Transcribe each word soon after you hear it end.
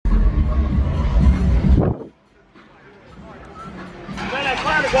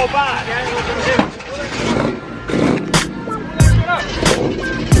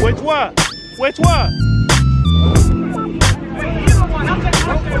Which one? Which one?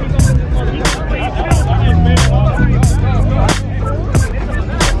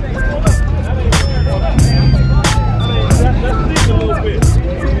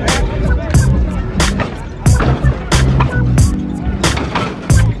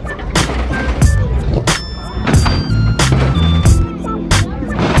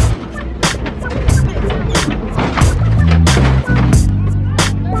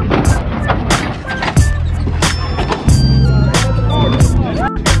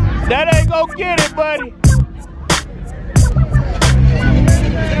 That ain't gonna get it, buddy.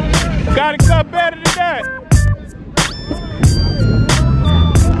 Gotta come better than that.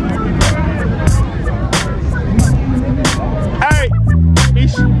 Hey,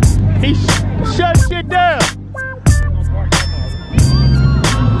 he shut shit down.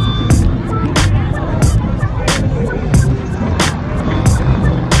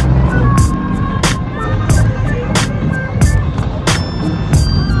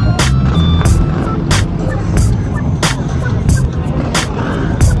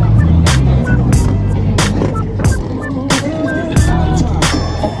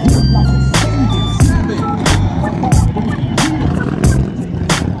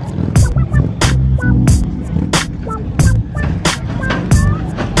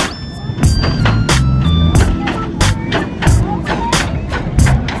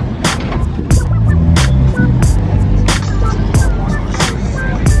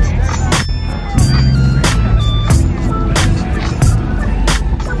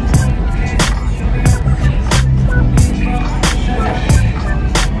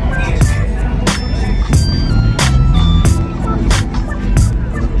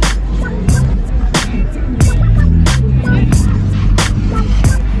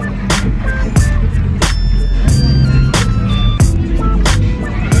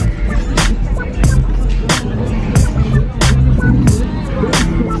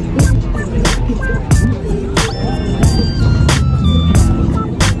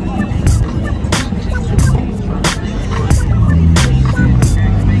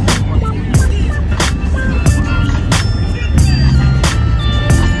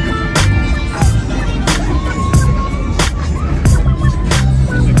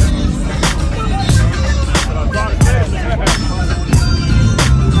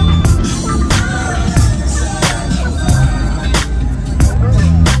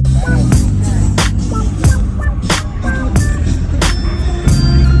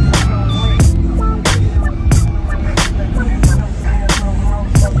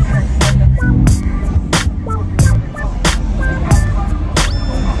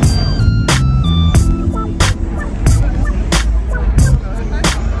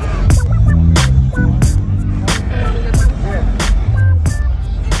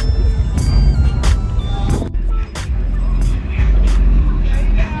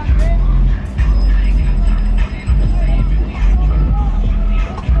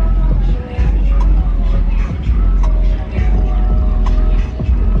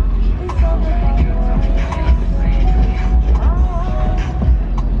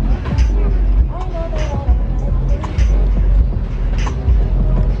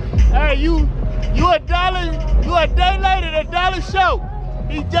 You a day later, the dollar show.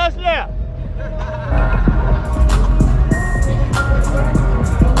 He just left.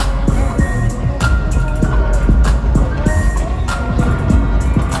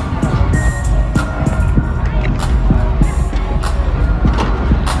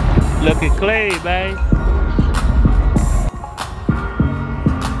 Look at Clay, man.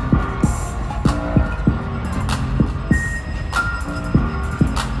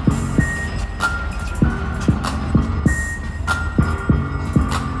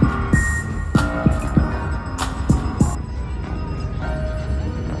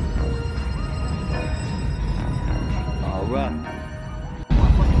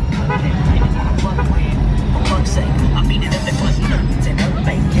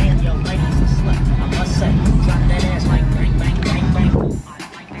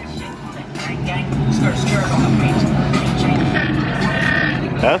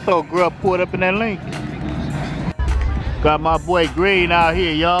 That's old girl pulled up in that Lincoln. Got my boy Green out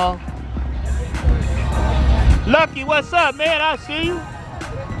here, y'all. Lucky, what's up, man? I see you.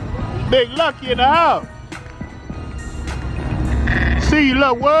 Big Lucky in the house. See you,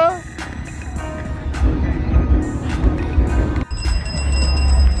 little world.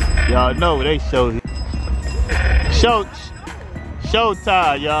 Y'all know they show here.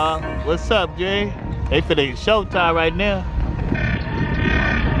 Showtime, y'all. What's up, Jay? They finna Showtime right now.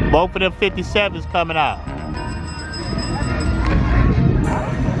 Both of them 57s coming out.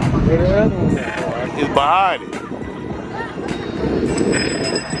 Where the other one? It's behind it.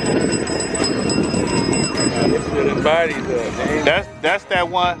 That's that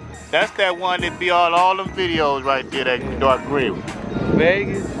one. That's that one that be on all them videos right there. That dark gray one.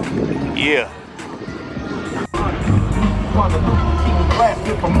 Vegas. Yeah.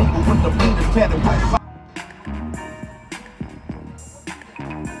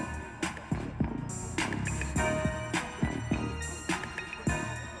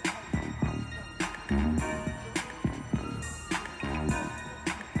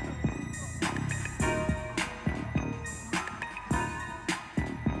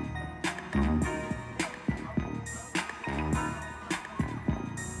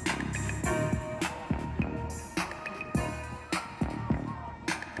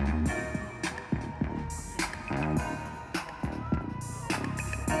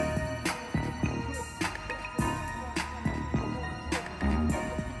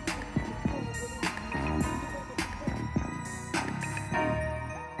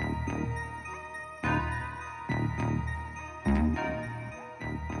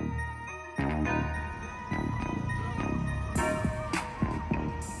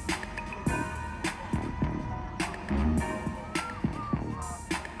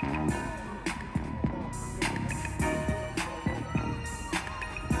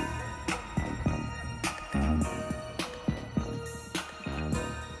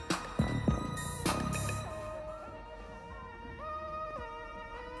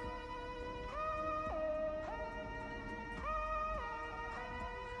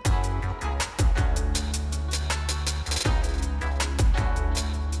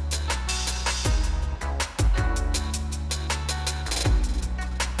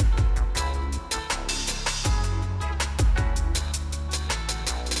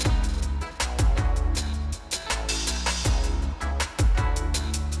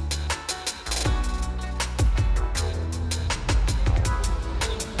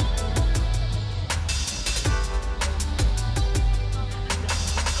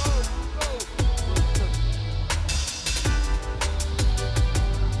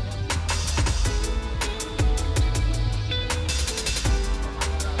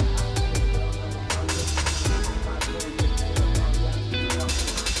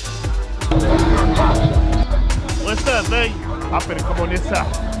 What's up, man? I'm finna come on this side.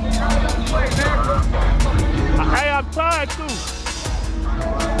 Hey, I'm tired too.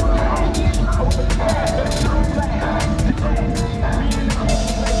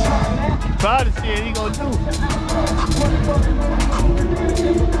 Try to see what he gonna do.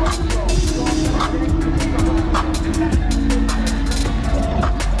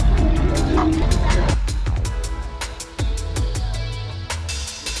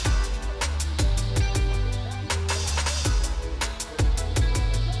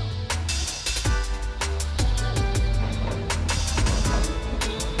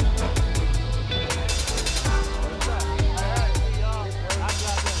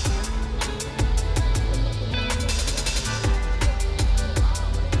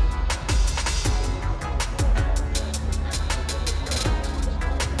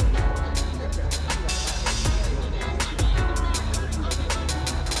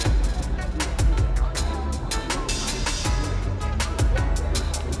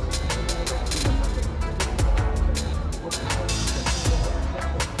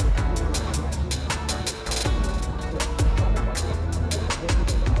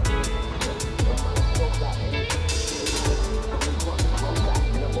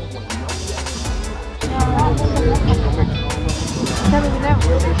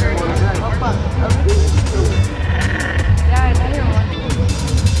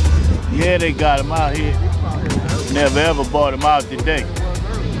 Yeah, they got him out here. Never ever bought him out today.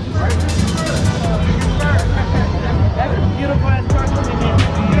 That's a beautiful ass person in here.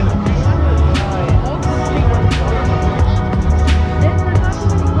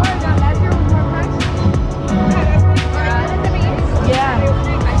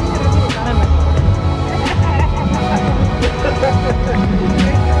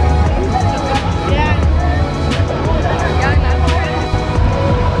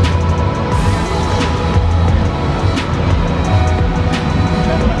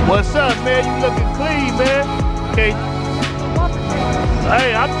 What's up, man? You looking clean, man. Okay.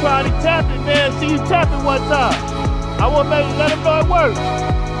 Hey, I'm trying to tap it, man. See you tap it one time. I want to let him know it works.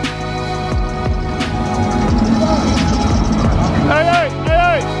 Hey, hey, hey,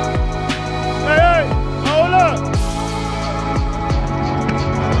 hey. Hey, hey. Hold up.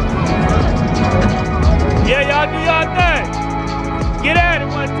 Yeah, y'all do y'all thing. Get at it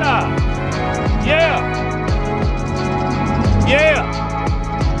one time.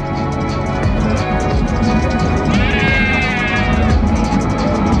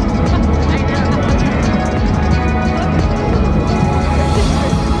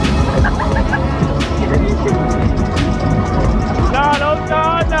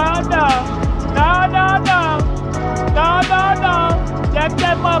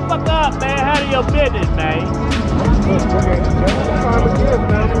 that motherfucker up, man. Handle your business, man.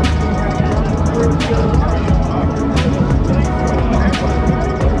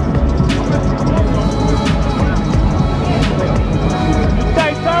 You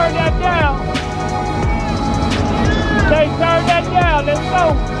can't turn that down. You can't turn that down. Let's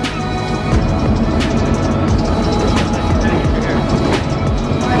go.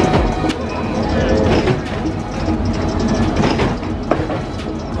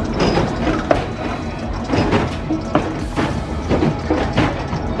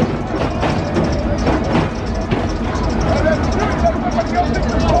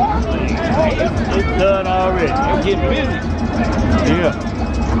 It's done already. I'm getting busy. Yeah.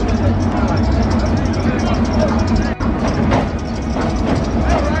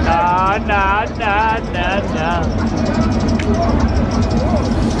 Nah.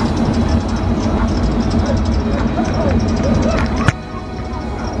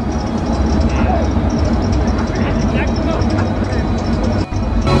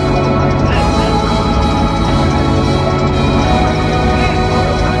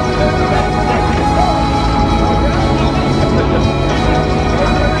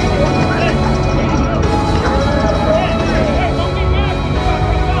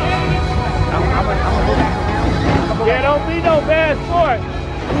 Yeah, don't be no bad sport.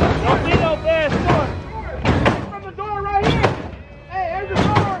 Don't be no bad sport. From the door right here. Hey, there's the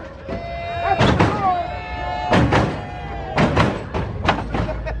door. That's the door.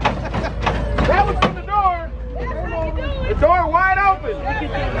 That was from the door. The door wide open. I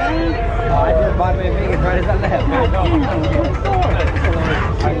just bought me a big and right as I left.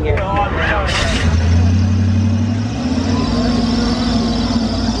 I can get it on.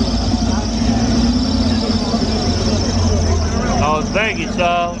 Las Vegas,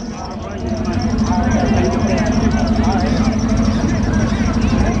 y'all.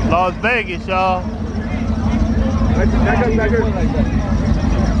 Las Vegas, y'all.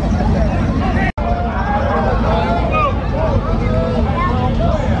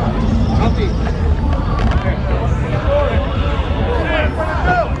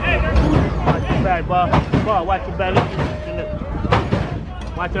 Watch your back, boy. Boy, watch your back. Look.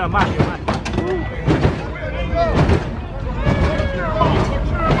 Watch your mouth.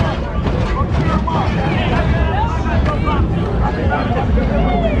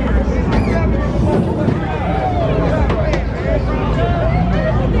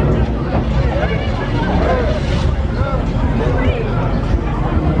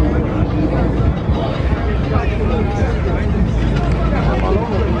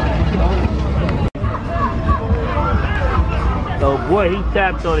 Oh boy, he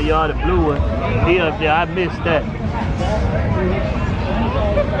tapped on the yard, the blue one. He up there, I missed that.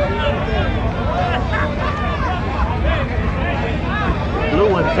 Blue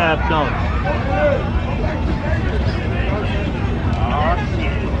one tapped on. Oh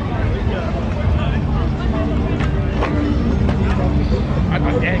shit. I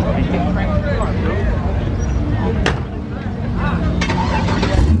got that.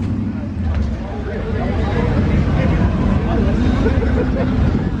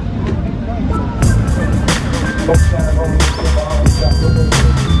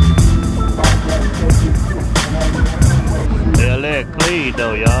 They'll let it clean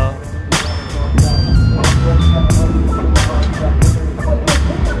though, y'all.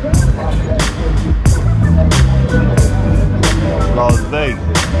 Las Vegas.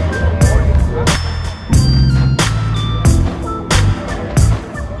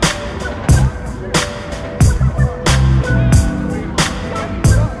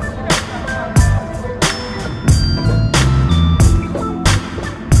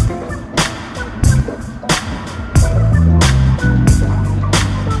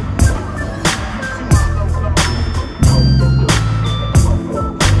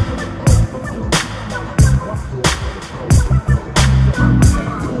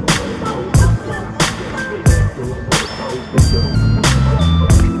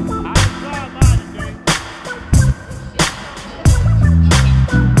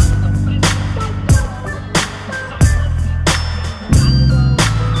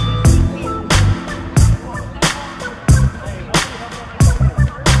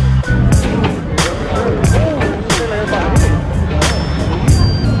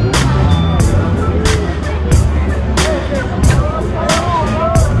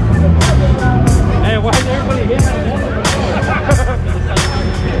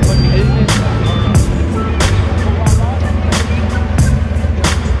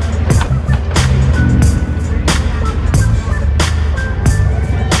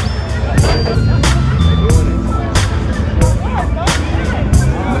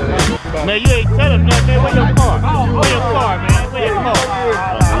 Man, you ain't telling nothing, man. Where your car? Where your car, man? Where your car?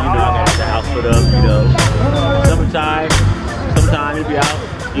 You know, I got the house put up, you know. Sometimes you be out.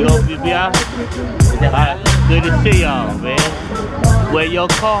 You hope you be out? Good to see y'all, man. Where your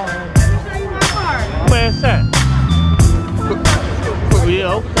car? Where's that?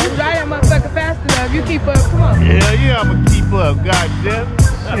 Yeah, okay. You drive that motherfucker fast enough. You keep up. Come on. Hell yeah, I'ma keep up. Goddamn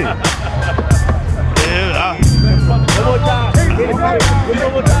shit. Yeah, one more time.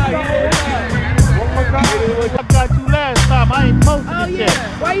 I got you last time. I ain't posted Oh it yeah.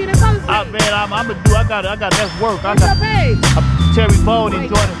 yet. Why you didn't post it? Man, I'ma do. I got that's work. I What's got your page? Terry Bone and Wait,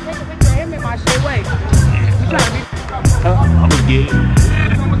 Jordan. take a picture of him in my shit. Wait. You trying to be... I'ma get it.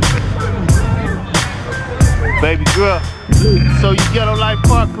 Baby girl. So you Ghetto Life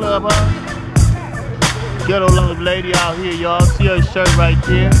Park Club, huh? Ghetto Life lady out here, y'all. See her shirt right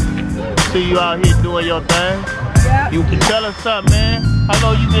there. See you out here doing your thing. Yeah. You can tell us something, man. How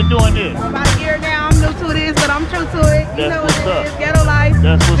long you been doing this? About a year now. I'm new to this, but I'm true to it. You That's know what's what up. it is. Ghetto life.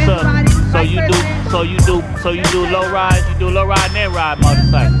 That's what's up. Busybody, So you do low ride, you do low ride and ride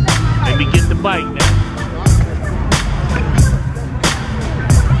motorcycle. Let me get the bike now.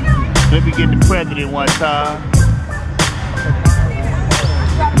 Let me get the president one time.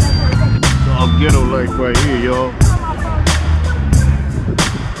 So Ghetto Life right here, y'all.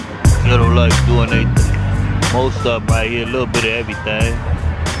 Ghetto Life doing they most stuff right here, a little bit of everything.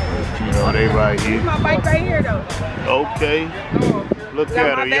 You know, they right here. My bike right here, though. Okay. Look Got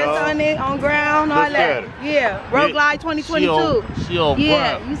at my her, vest y'all. on it, on ground, all Look that. at her. Yeah, Road Glide 2022. She on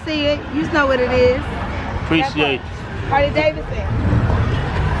Yeah, ground. you see it. You know what it is. Appreciate Harley Davidson.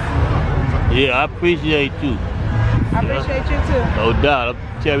 Yeah, I appreciate you. I appreciate you too. No doubt.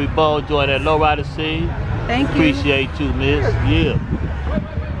 I'm Terry Bone joining that lowrider scene. Thank you. Appreciate you, miss. Yeah.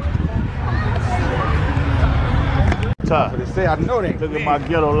 Top. Say I know that. Look at my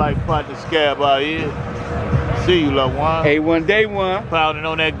Ghetto Life partner Scab out here. See you, little one. Hey, one day one. Pounding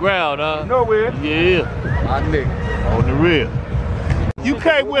on that ground, huh? Nowhere. Yeah. My nigga. On the real. You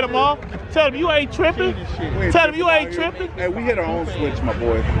came with him, huh? Tell him you ain't tripping. Tell him you ain't tripping. Hey, we hit our own switch, my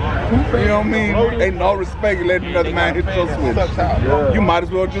boy. You know what I mean? Ain't no respect letting another man hit your switch. You might as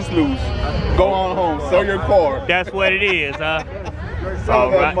well just lose. Go on home, sell your car. That's what it is, huh? Sell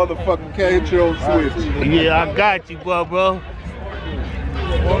that motherfucker can't hit your own switch. Yeah, I got you, bro.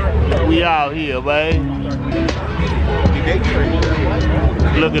 We out here, man.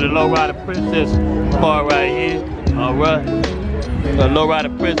 Look at the Lowrider Princess car right here. All right. The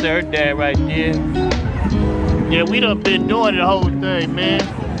Lowrider Princess, her dad right there. Yeah, we done been doing the whole thing, man.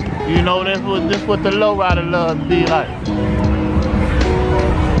 You know, this what the Lowrider love be like.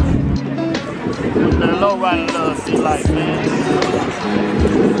 What the Lowrider love be like, man.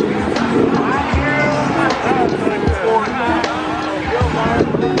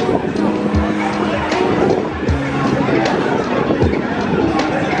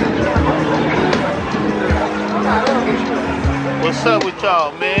 What's up with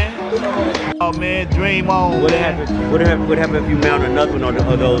y'all, man? Oh man, dream on. What happened if you mount another one on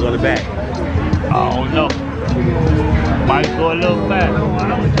those on the back? I don't know. Might go a little fast.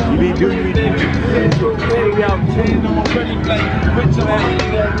 You be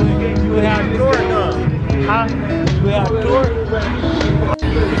Huh?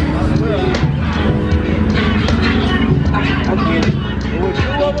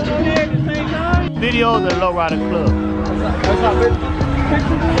 Videos of the Lowrider Club.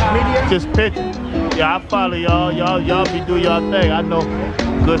 Just pictures. Yeah, I follow y'all. Y'all be doing y'all thing. I know.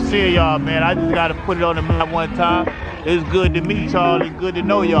 Good seeing y'all, man. I just gotta put it on the map one time. It's good to meet y'all. It's good to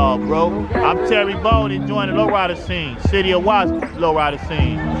know y'all, bro. I'm Terry Bone, enjoying the lowrider scene. City of Washington lowrider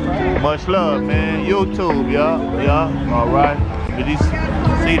scene. Much love, man. YouTube, yeah. All right. Did you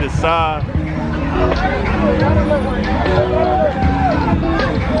see the sign?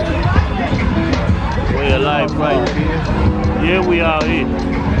 Way of life right here. Yeah, we out here.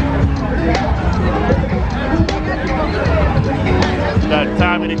 Got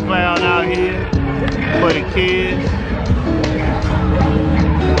Tommy the Clown out here for the kids.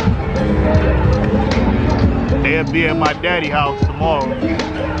 They'll be at my daddy's house tomorrow.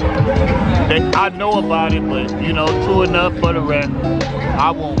 I know about it, but you know, true enough for the rest,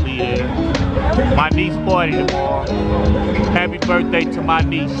 I won't be there. My niece party tomorrow. Happy birthday to my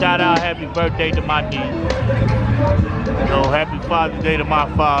niece. Shout out, happy birthday to my niece. You know, happy Father's Day to my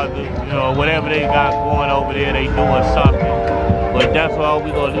father. You know, whatever they got going over there, they doing something. But that's all,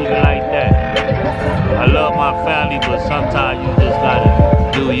 we gonna leave it like that. I love my family, but sometimes you just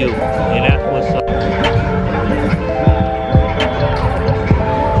gotta do you. And that's what's up.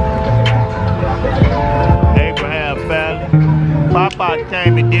 Abraham family. Papa car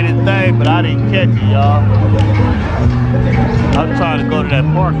came and did his thing, but I didn't catch it, y'all. I'm trying to go to that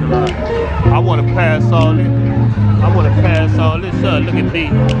parking lot. I want to pass all this. I want to pass all this up. Look at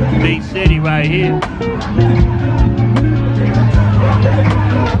Beach City right here.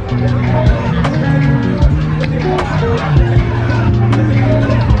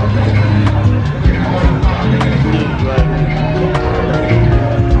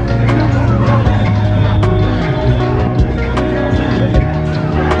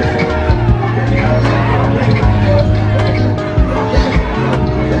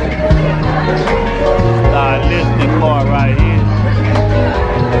 Car right here.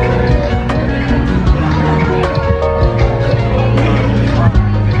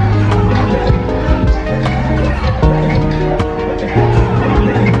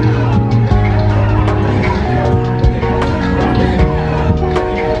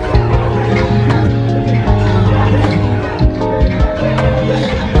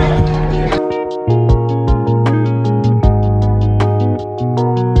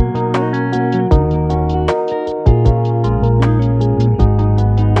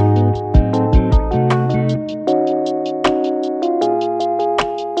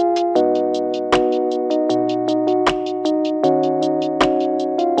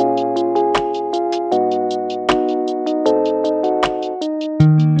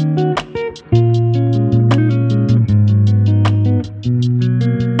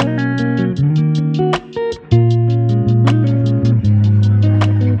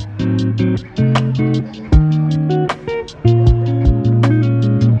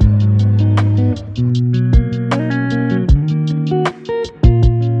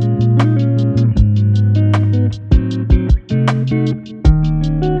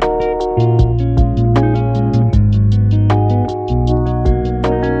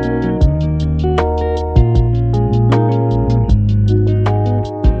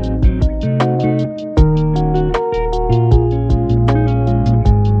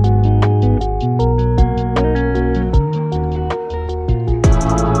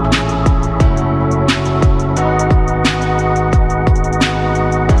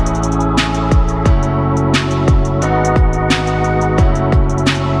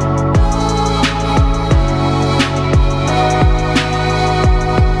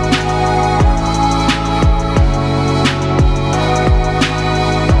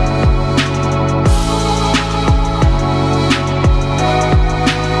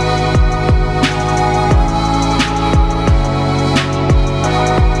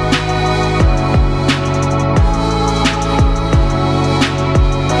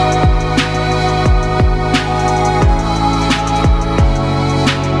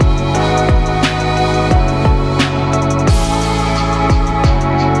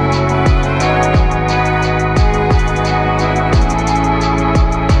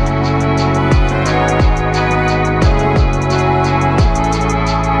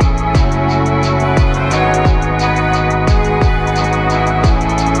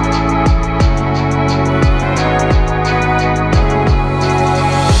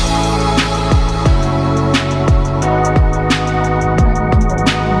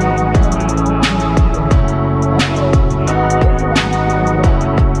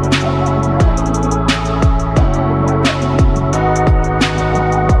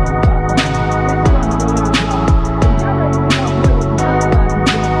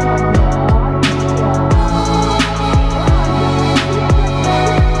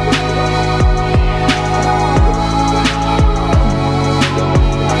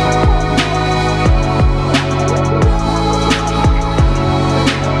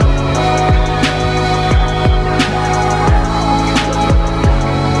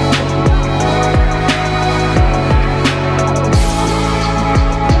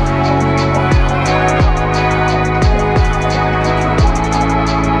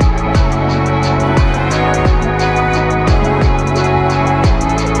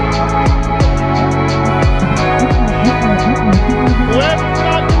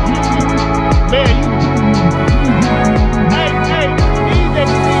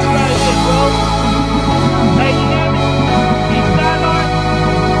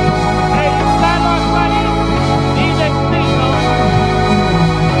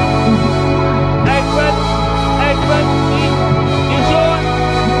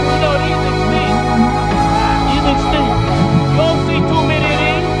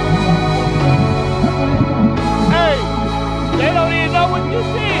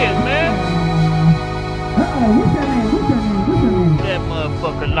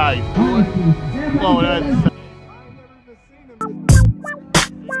 motherfucking life, boy. Come on, that's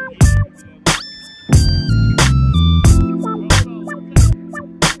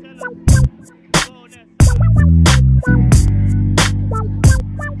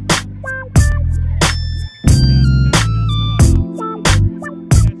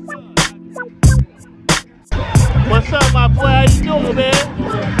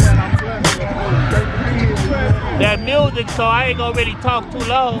music, so I ain't gonna really talk too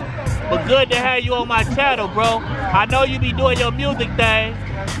long. But good to have you on my channel, bro. I know you be doing your music thing.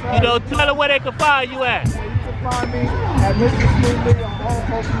 You know, tell them where they can find you at. You can find me at Mr. Smoothly on all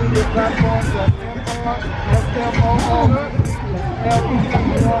social media platforms. That's SMOO. LB,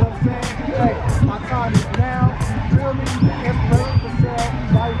 you know what I'm saying? Hey, my time is now. Feel me? Inspiration for sale.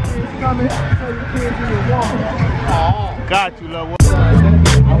 Buy your kids coming. Show your kids who you want. Got you, love.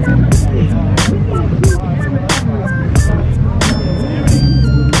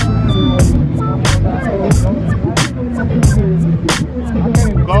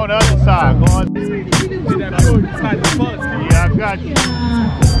 Go on the other side. Go on. Yeah, I got you.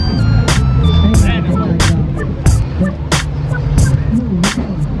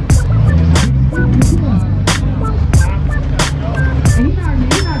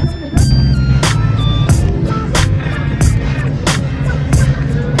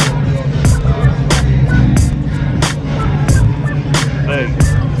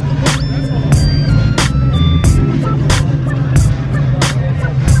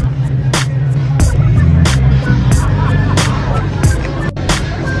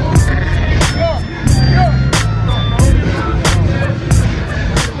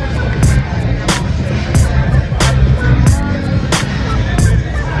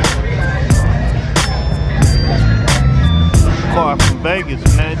 Car from Vegas,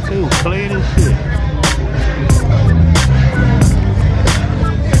 man, too. Clean as shit.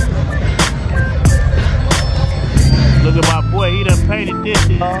 Look at my boy, he done painted this,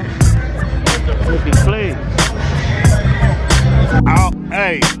 y'all. Looking clean. Oh,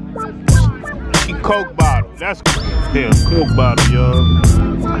 hey. She Coke bottle. That's damn Coke bottle, y'all.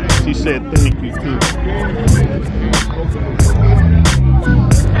 She said thank you, too.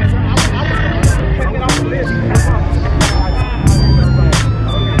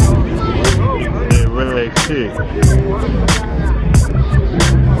 Red chick.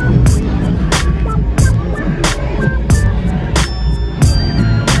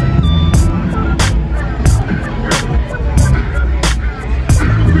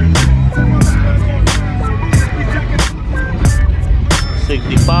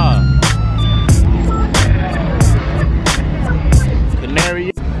 65.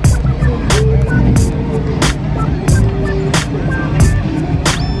 Canary.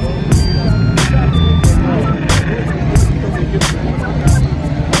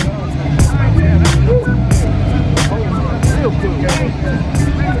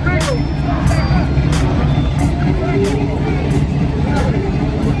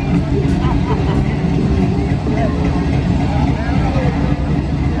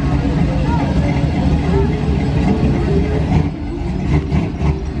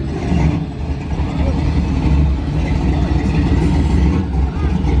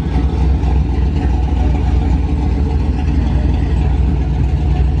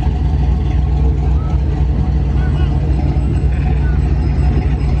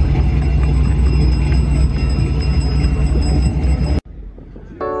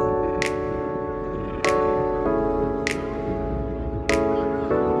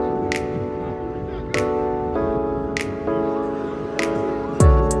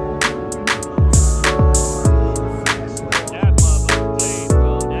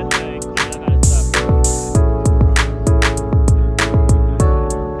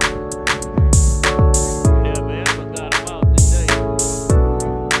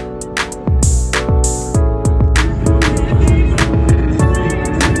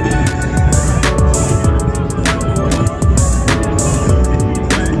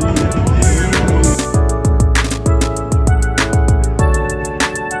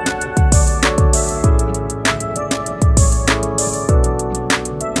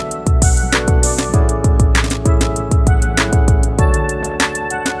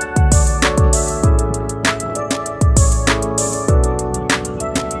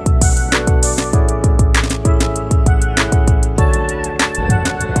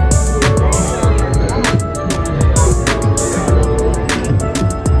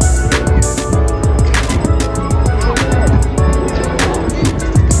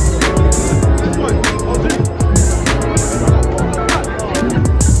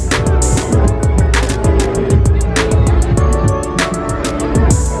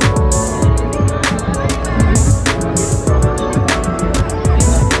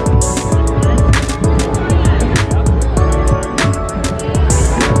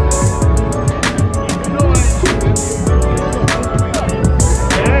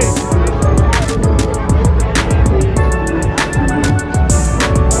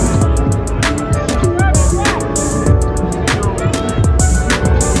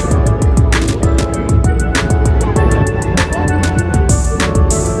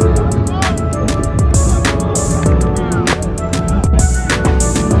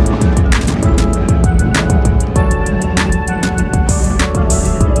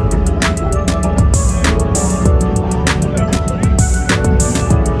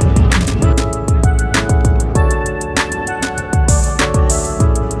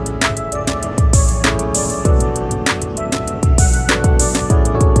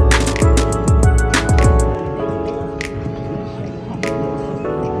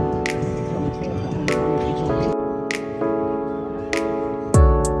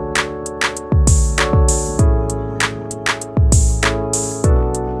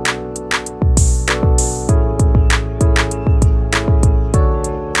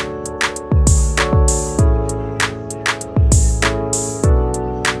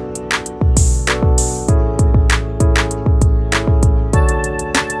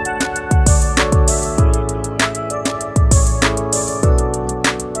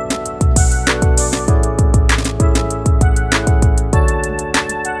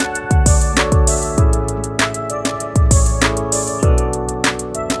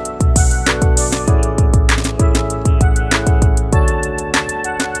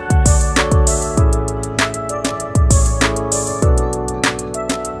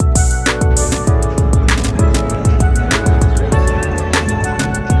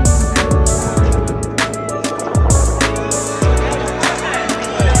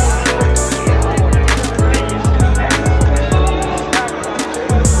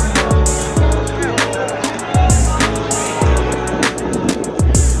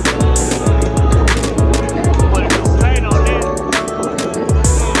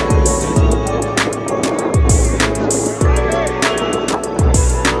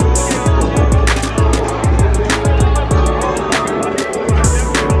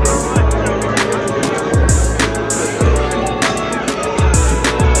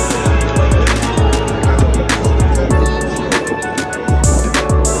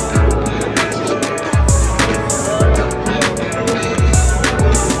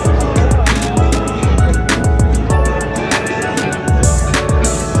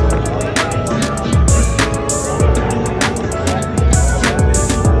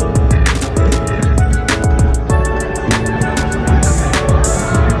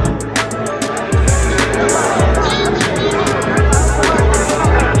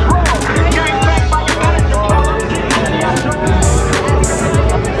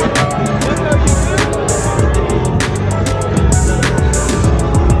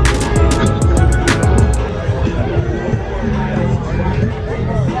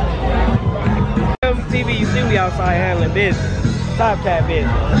 business. Top Cat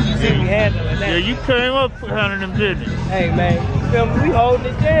business. You see me handling that. Yeah, you came up handling business. Hey man, you feel me? We holding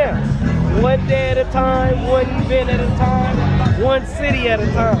it down. One day at a time, one event at a time, one city at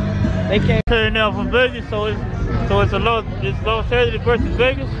a time. They can't Turn out from Vegas, so it's Los Angeles versus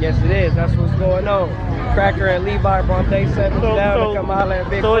Vegas. Yes, it is. That's what's going on. Cracker and Levi brought day 7 down to come holler at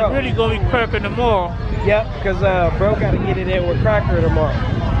Big So Bro. it's really gonna be cracking tomorrow. Yep, because Bro got to get it in with Cracker tomorrow.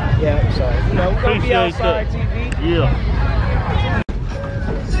 Yeah, so you know we're gonna be Appreciate outside that. TV. Yeah.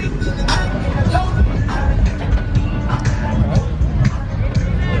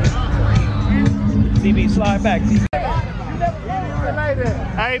 CB, slide back. CB.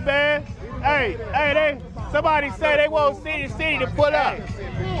 Hey man, hey, somebody say they want City to pull up.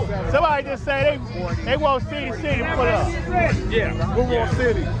 Somebody just say they want City to pull up. Yeah. Who wants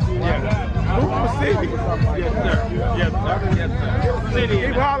City? Yeah. Who wants City? Yes, sir. Yes, sir. Yes, sir. City.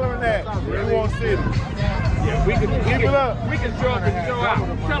 Keep hollering that. Who wants City? Yeah, we can give it up. We can show up and show out.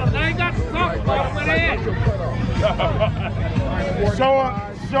 Tell them they ain't got to talk about it. Show up,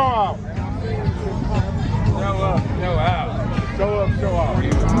 show out. Show up, show out. Show up, show out.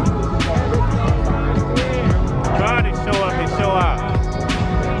 Try to show up and show out.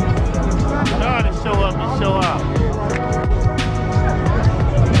 Try to show up and show out.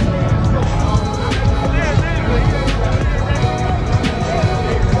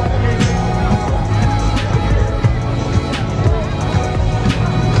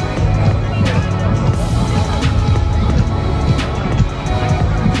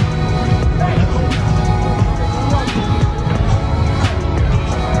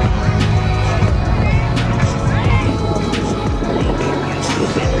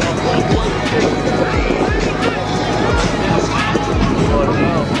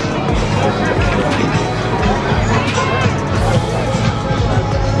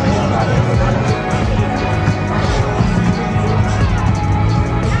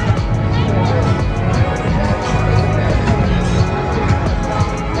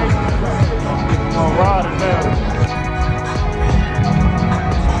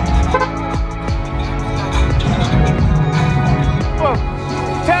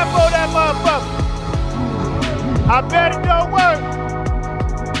 I bet it don't work.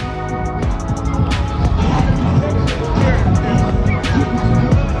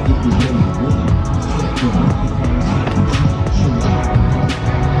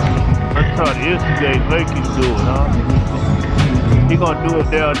 I thought yesterday Lake is doing, huh? He gonna do it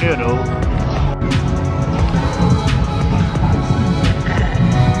down there though.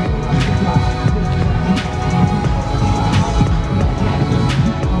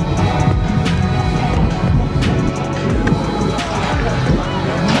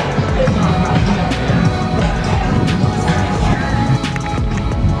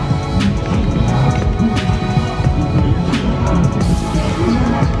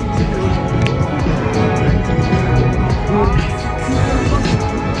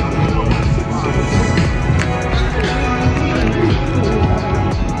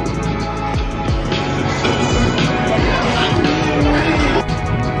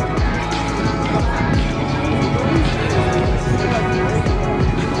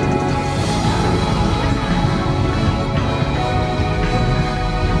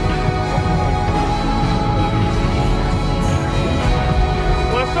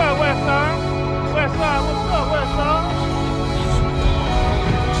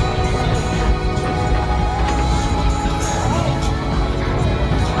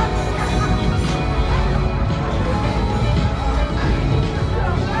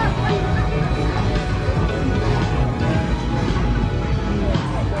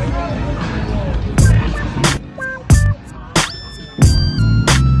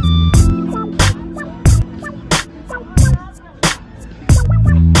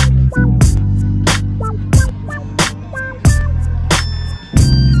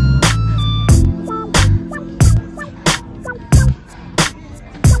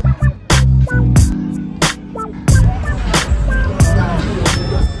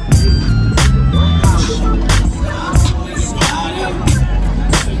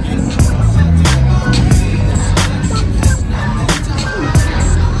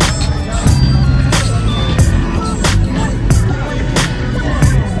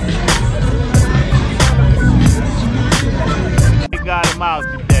 Out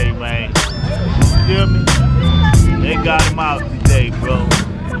today, man. You feel me? They got him out today, bro.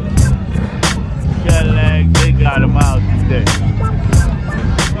 Cadillac, they got him out today.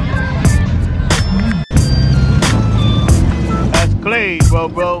 That's Clay,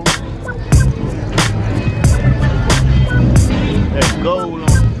 bro. That's gold on.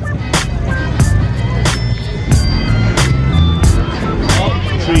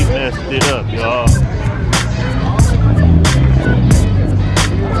 it up, y'all.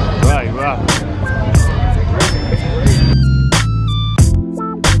 Right, right.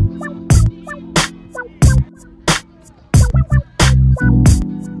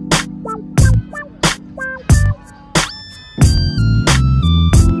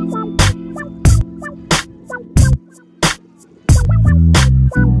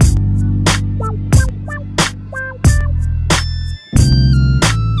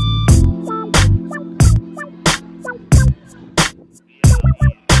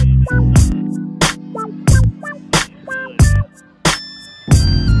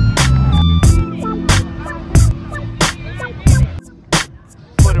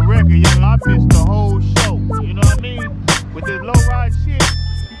 I missed the whole show, you know what I mean? With this low ride shit,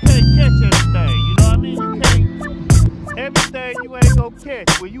 you can't catch everything, you know what I mean? You can't, everything you ain't gonna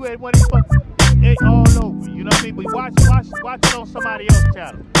catch. Well, you ain't what it all over, you know what I mean? But watch it on somebody else's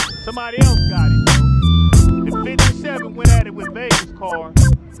channel. Somebody else got it, though. The 57 went at it with Vegas car.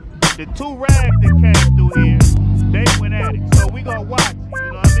 The 2 rags that came through here, they went at it. So we gonna watch it,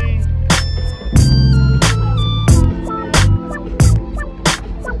 you know what I mean?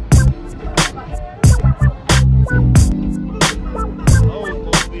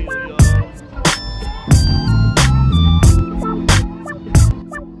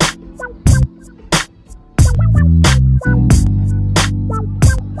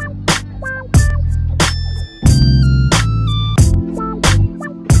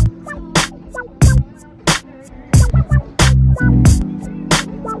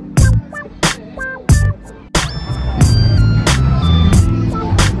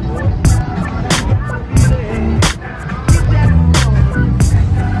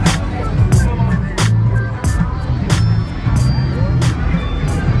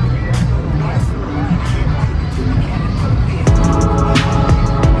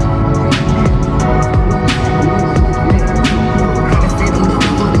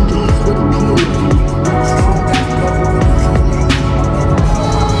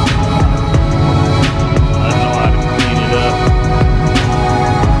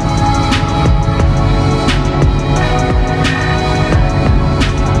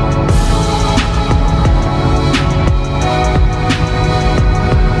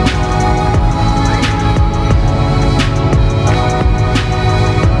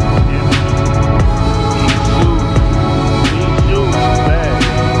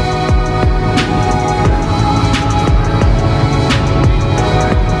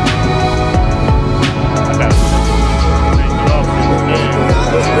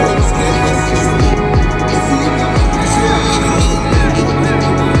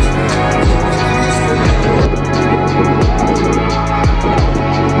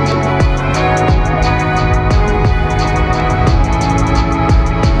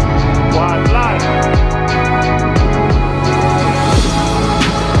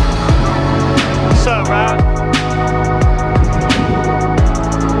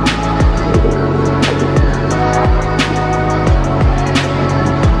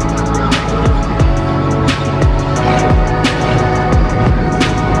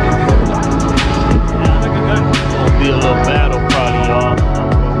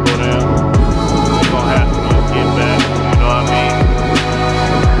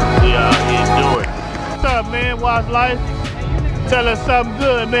 Life. Tell us something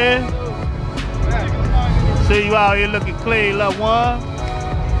good, man. See you out here looking clean, loved one.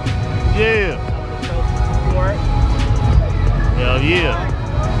 Yeah. Hell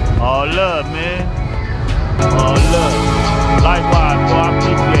yeah. All love, man. All love. Likewise, boy, I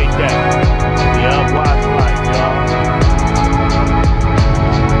appreciate that. Yeah, watch life, y'all.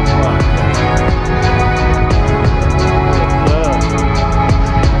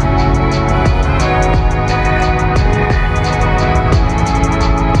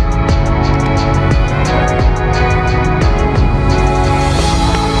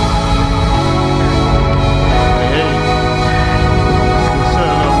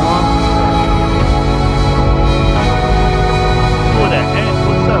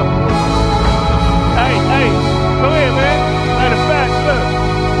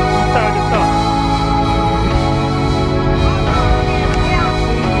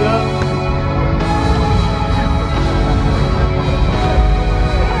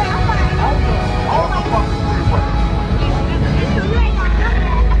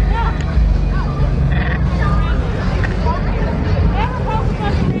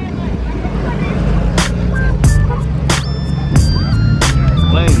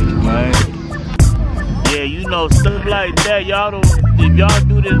 Stuff like that, y'all don't, if y'all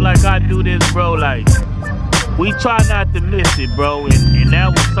do this like I do this, bro, like, we try not to miss it, bro. And that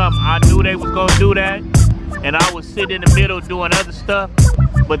was something, I knew they was gonna do that. And I was sitting in the middle doing other stuff.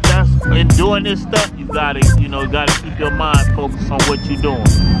 But that's, in doing this stuff, you gotta keep your mind focused on what you're doing.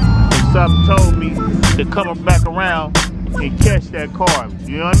 And something told me to come back around and catch that car.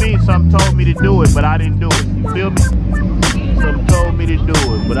 You know what I mean? Something told me to do it, but I didn't do it. You feel me? Something told me to do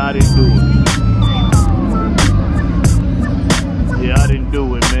it, but I didn't do it. Yeah, I didn't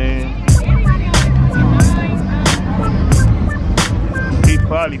do it, man. He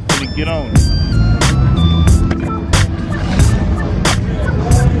probably finna get on it.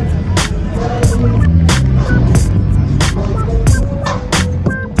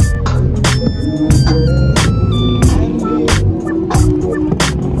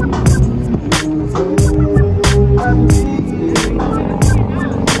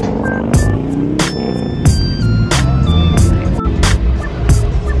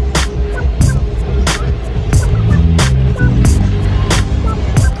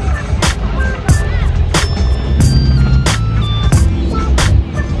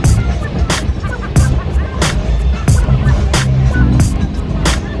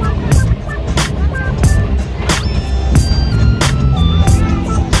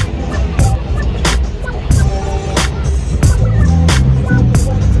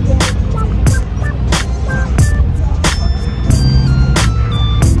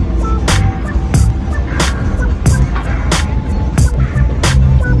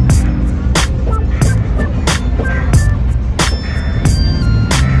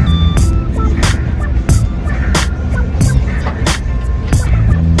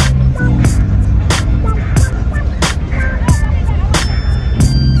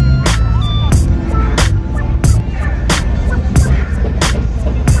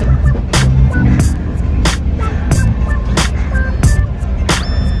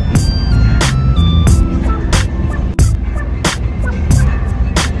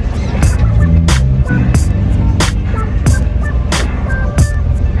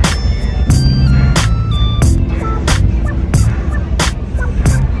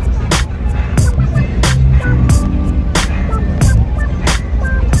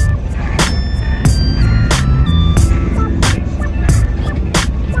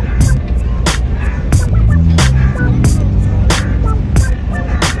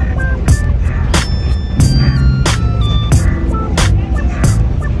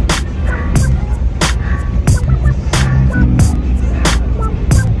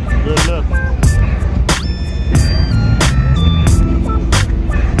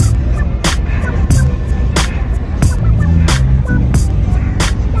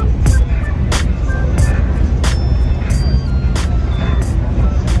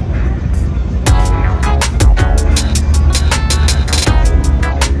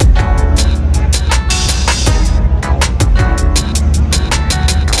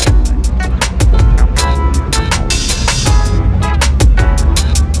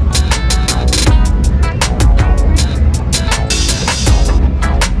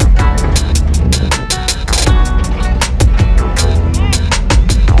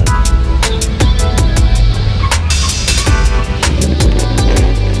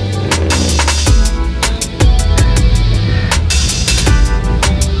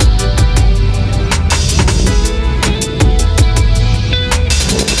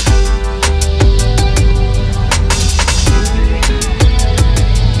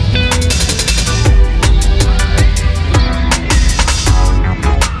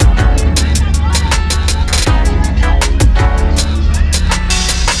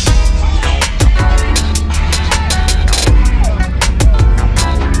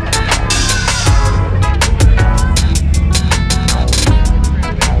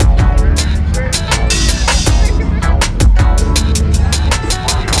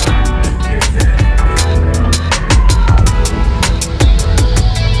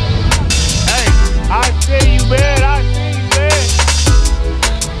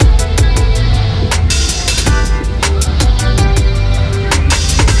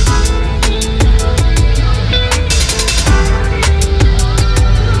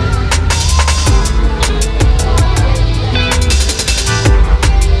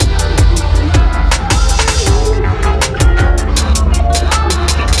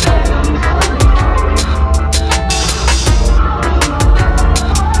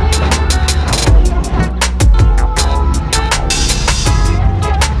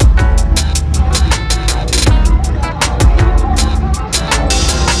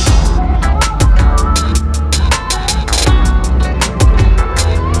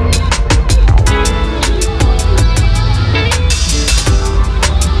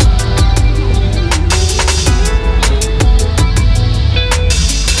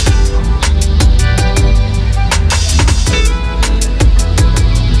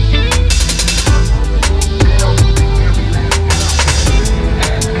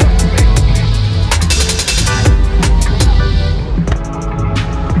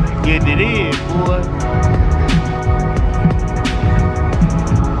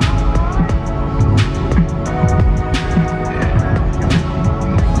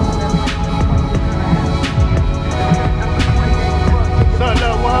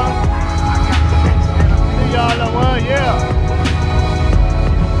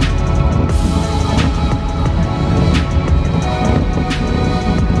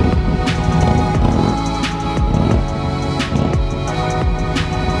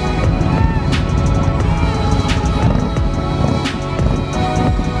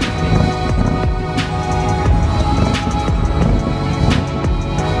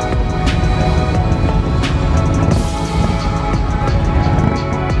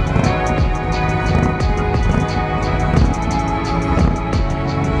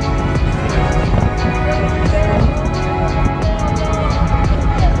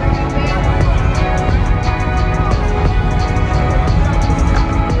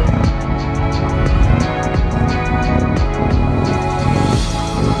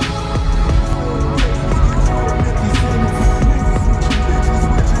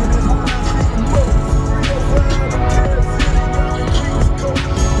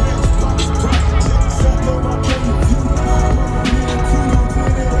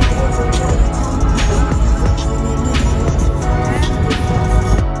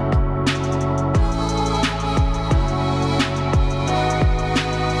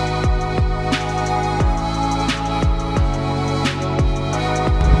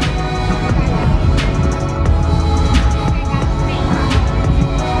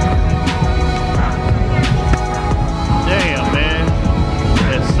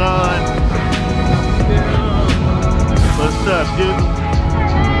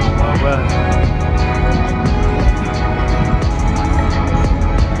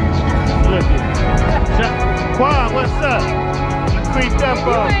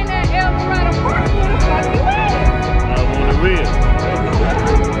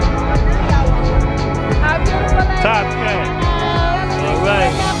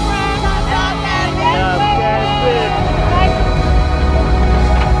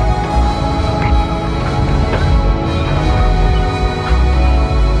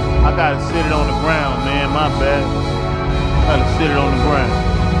 gotta sit it on the ground, man. My bad. Gotta sit it on the ground.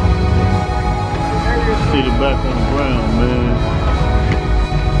 Sit it back on the ground, man.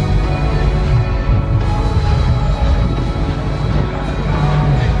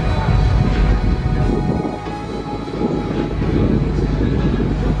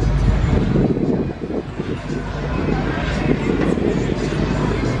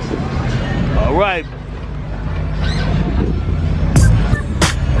 All right.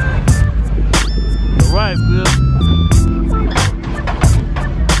 All right, Bill.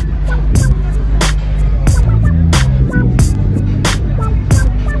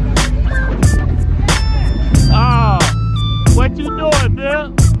 What you doing, Bill?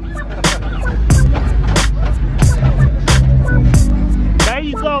 There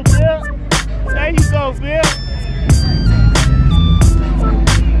you go, Bill. There you go, Bill.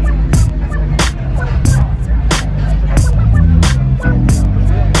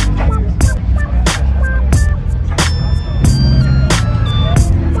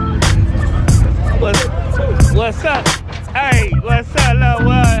 What's up? Hey, what's up, little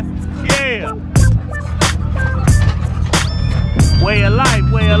one? Yeah. Way of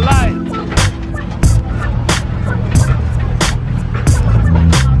life, way of life.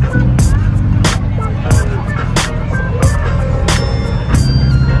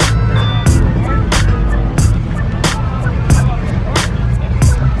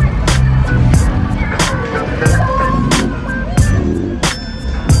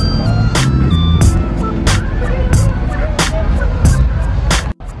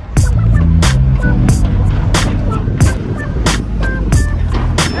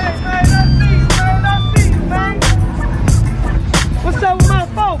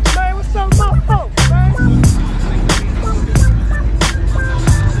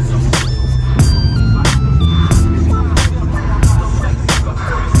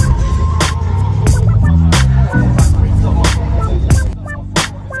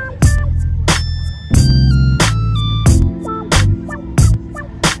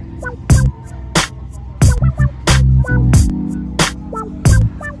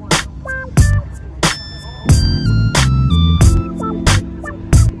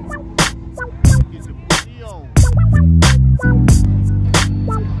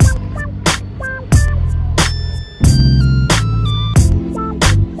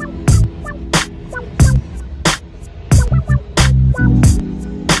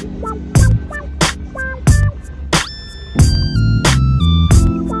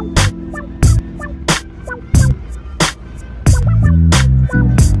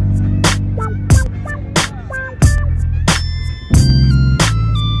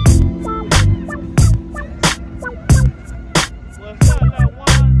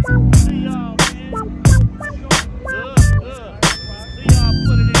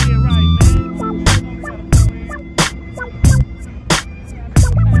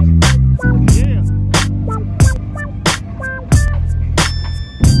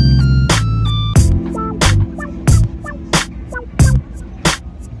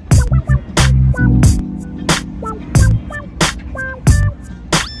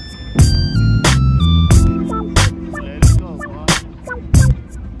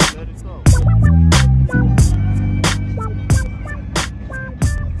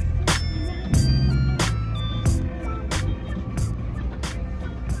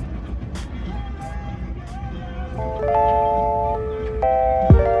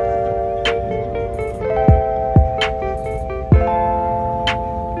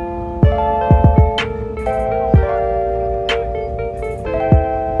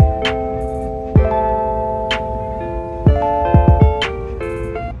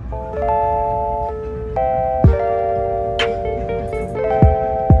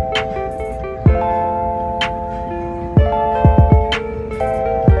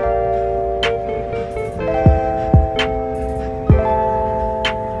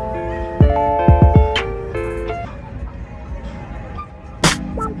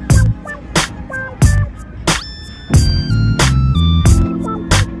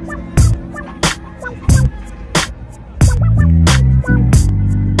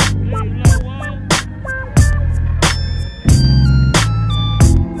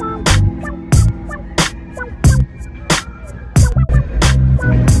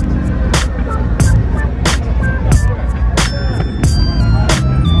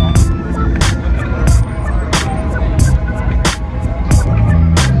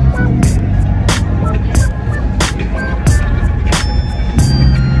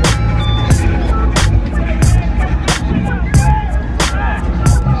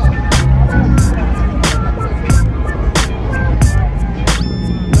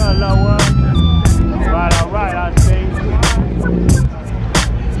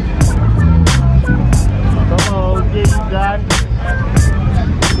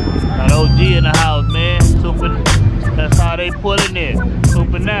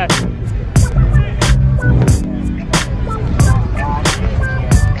 supernatural.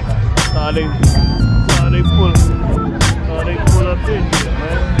 They pull up in here,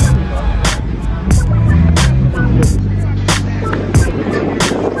 man.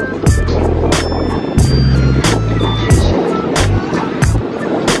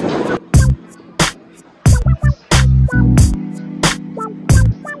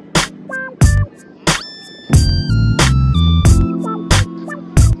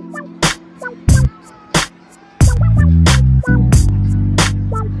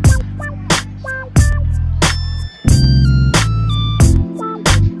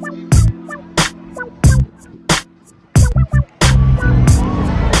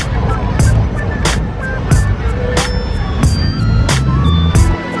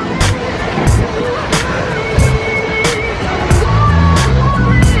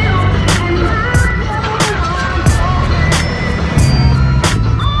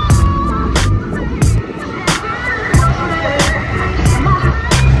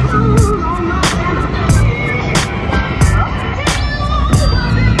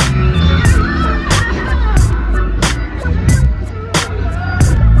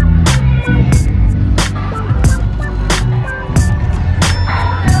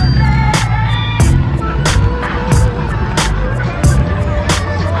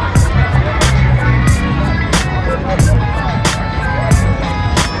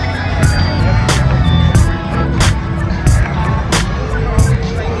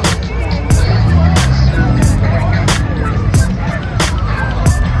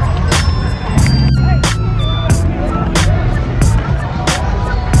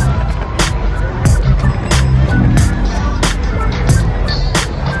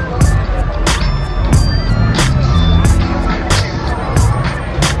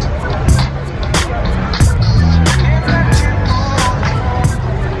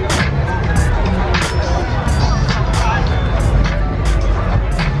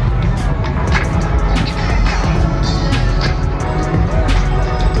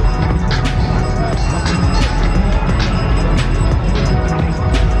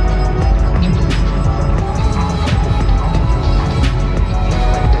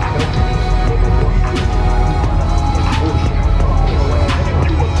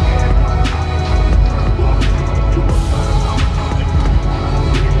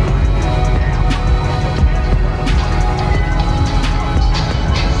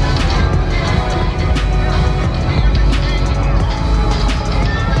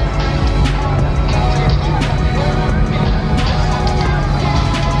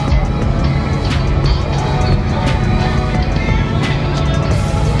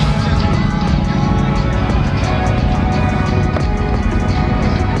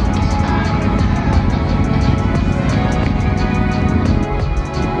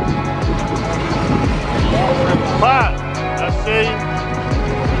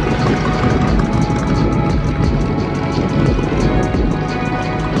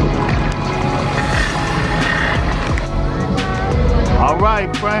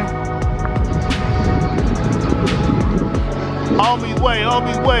 right, Frank. On me way, on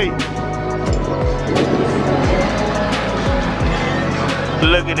me way.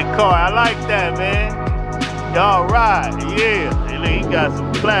 Look at the car, I like that, man. Y'all ride, yeah. And then he got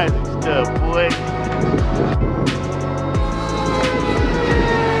some classic stuff, boy.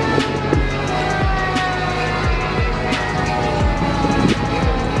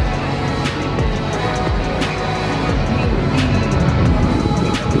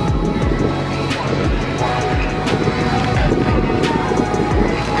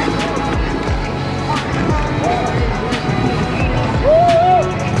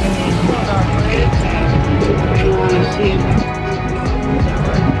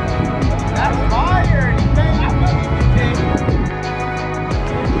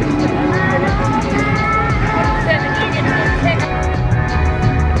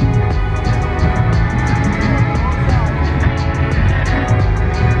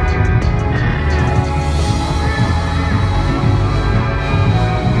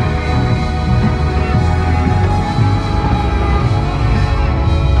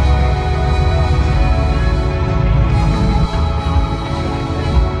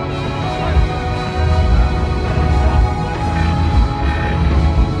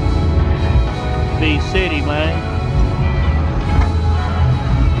 City, man.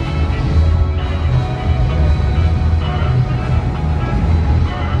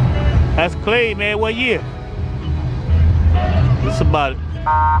 That's Clay, man. What year? It's about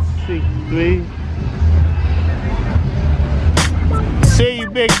 63. See you,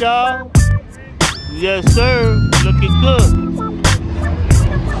 big dog. Yes, sir. Looking good.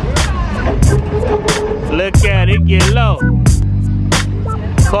 Look at it, get low.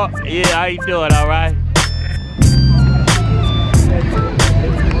 Yeah, how you doing? All right?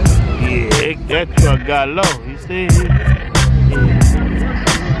 Yeah, that truck got low. You see? Yeah.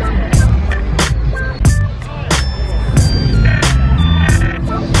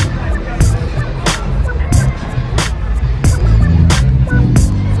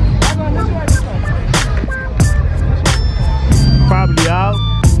 Probably out.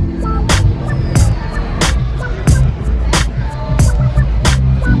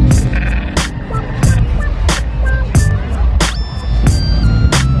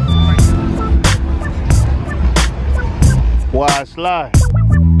 Why slide?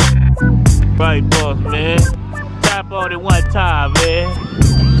 Right, boss, man. Tap on it one time, man.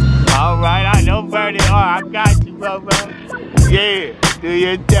 All right, I know Bernie. Oh, I got you, bro. Yeah, do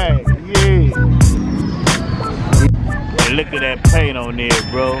your thing. Yeah. And look at that paint on there,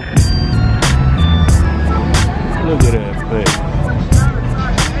 bro. Look at that paint.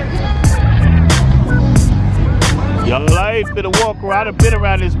 Y'all, I ain't finna walk around. I've been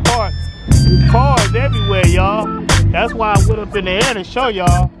around this park. Cars everywhere, y'all. That's why I went up in the air to show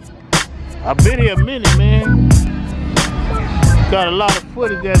y'all. I've been here a minute, man. Got a lot of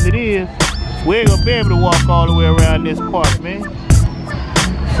footage as it is. We ain't gonna be able to walk all the way around this park, man.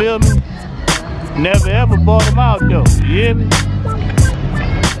 Feel me? Never ever bought them out, though. You hear me?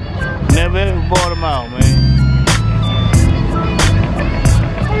 Never ever bought them out, man.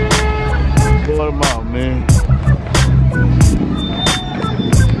 Bought them out, man.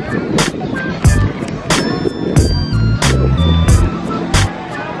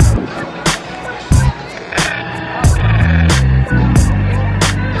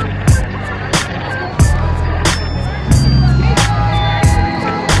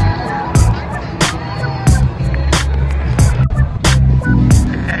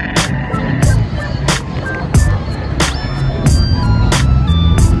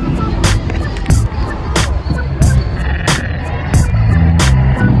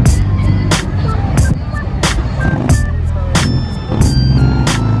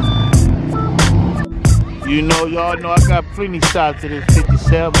 You know, y'all know I got plenty shots of this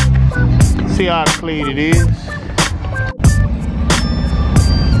 57. See how clean it is.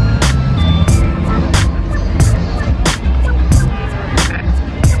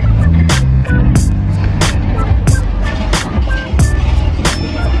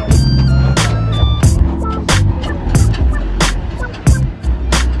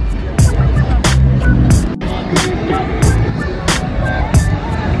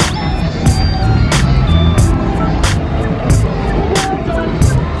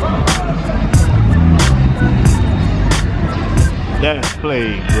 That's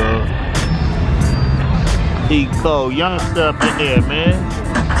played, bro. He cold. Youngster up in there, man.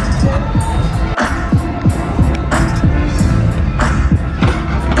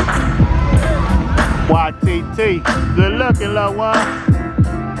 YTT. Good looking, little one.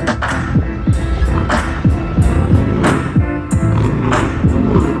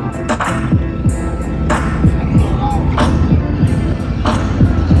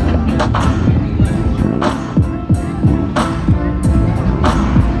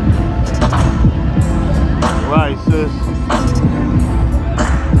 Right, sis.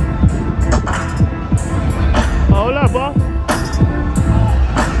 Hold up, boy.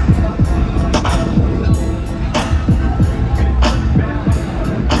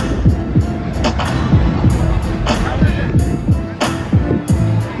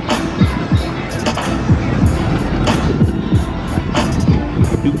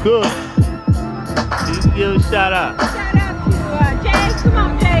 You good? You can give a shout out. Shout out to Jay. Come on,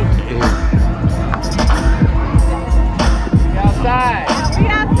 Jay. Outside. We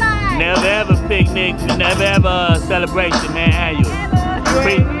outside. Never ever picnic, never ever celebration, man. Annual. You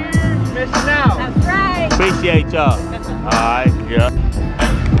ain't here, you missing out. That's right. Appreciate y'all. Alright, yeah.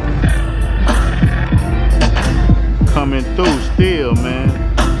 Coming through still, man.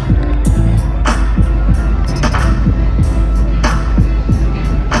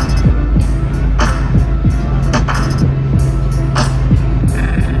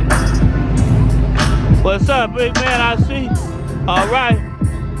 What's up, big man? I see. All right.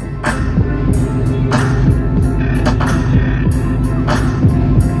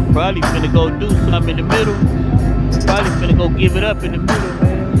 Probably finna go do something in the middle. Probably finna go give it up in the middle,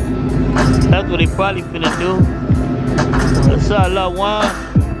 man. That's what they probably finna do. What's up, little one?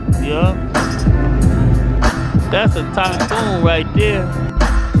 Yeah. That's a typhoon right there.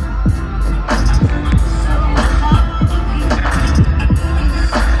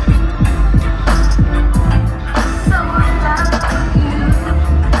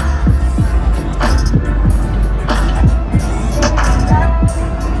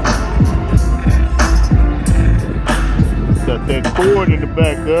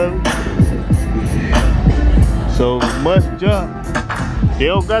 Bus jump. They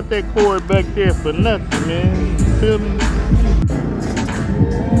don't got that cord back there for nothing, man. You feel me?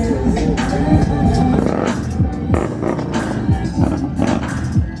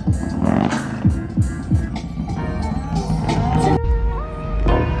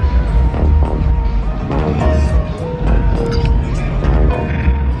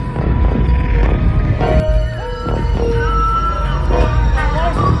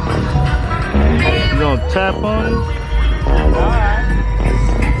 You gonna tap on it?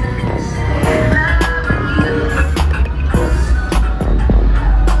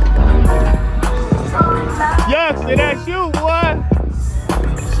 Youngster, that's you, boy.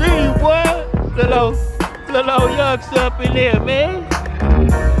 See you, boy. Little youngster up in there, man.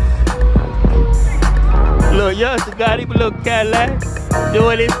 Little youngster got him a little Cadillac,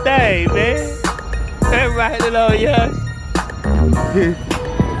 doing his thing, man. That's right, little youngster.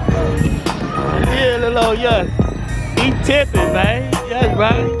 Yeah, little youngster. He tipping, man. That's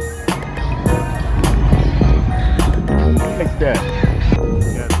right. What's that?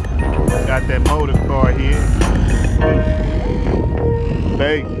 Got that motor car here.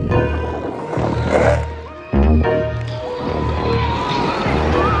 Thank you.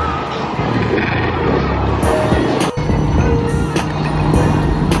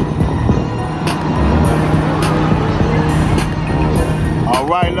 All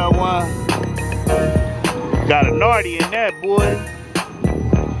right, little one. Got a naughty in that, boy.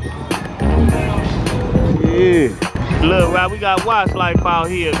 Yeah. Look, right, we got watch life out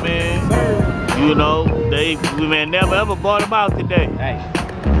here, man. You know, we man never ever bought them out today. Hey.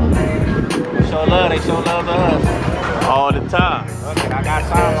 They show love to us. All the time. Okay, I got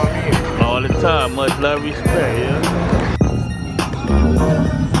time on here. All the time. Much love, respect, yeah.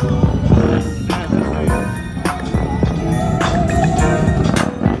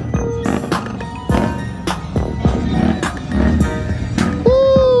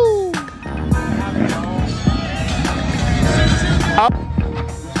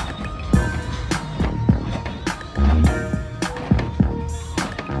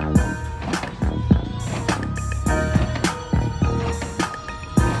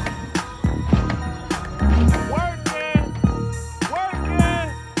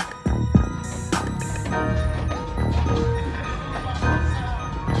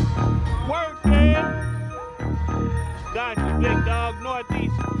 Got you, big dog.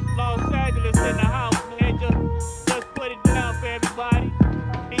 Northeast Los Angeles in the house, man. Just put it down for everybody.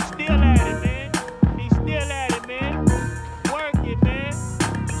 He's still at it, man. He's still at it, man. Work it, man.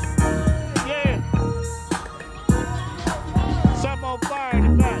 Yeah. Something on fire in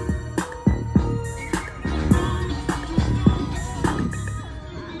the back.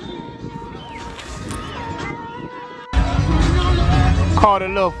 Caught a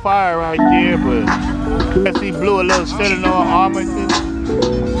little fire right there, but guess he blew a little cylinder on Armature.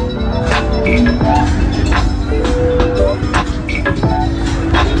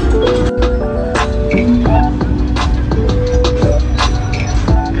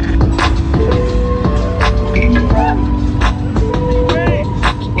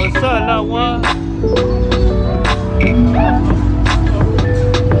 What's up, little one?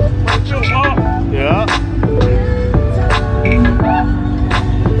 Yeah.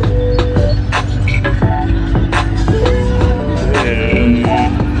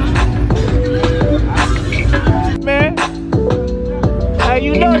 Man, how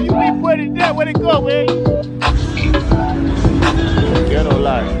you know you be putting that where it go, man? Ghetto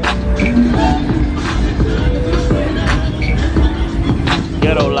life.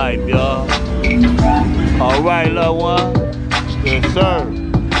 Ghetto life, y'all. All right, little one. Yes, sir.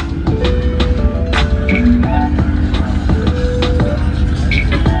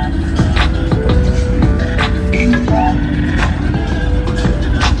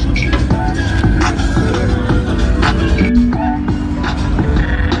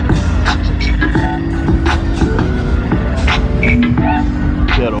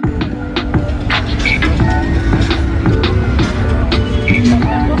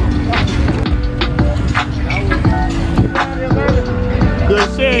 Good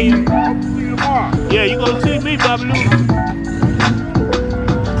seeing you. Hope to see you tomorrow. Yeah, you gonna see me, Babaloo.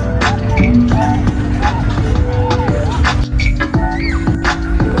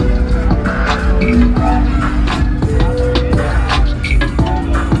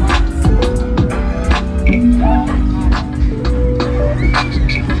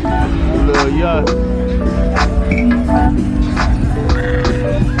 Little yacht.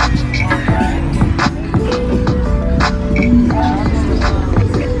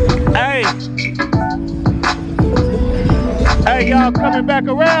 Hey, y'all coming back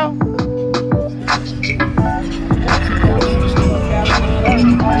around?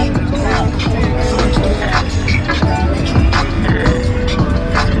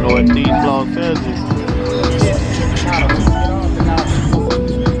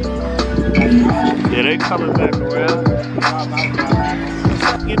 coming back around.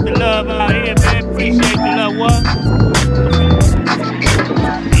 Get the love out here, man. Appreciate the love, what?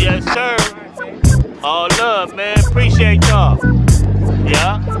 Yes, sir. All love, man. Appreciate y'all.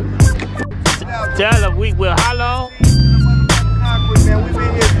 Yeah. Tell them we will. How long? Man, we've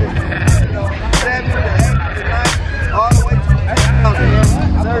been here since 7 to 8 tonight, all the way to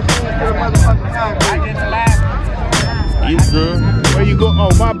 13 to the motherfucking concrete. You good? Where you go?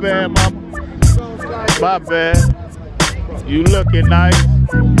 Oh, my bad, mama. My bad. You looking nice.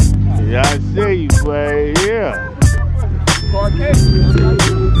 Yeah, I see you, boy. Yeah.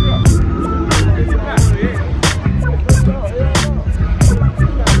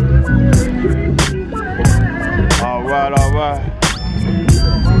 All right, all right.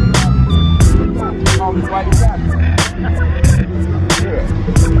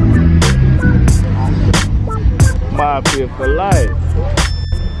 Mafia for life.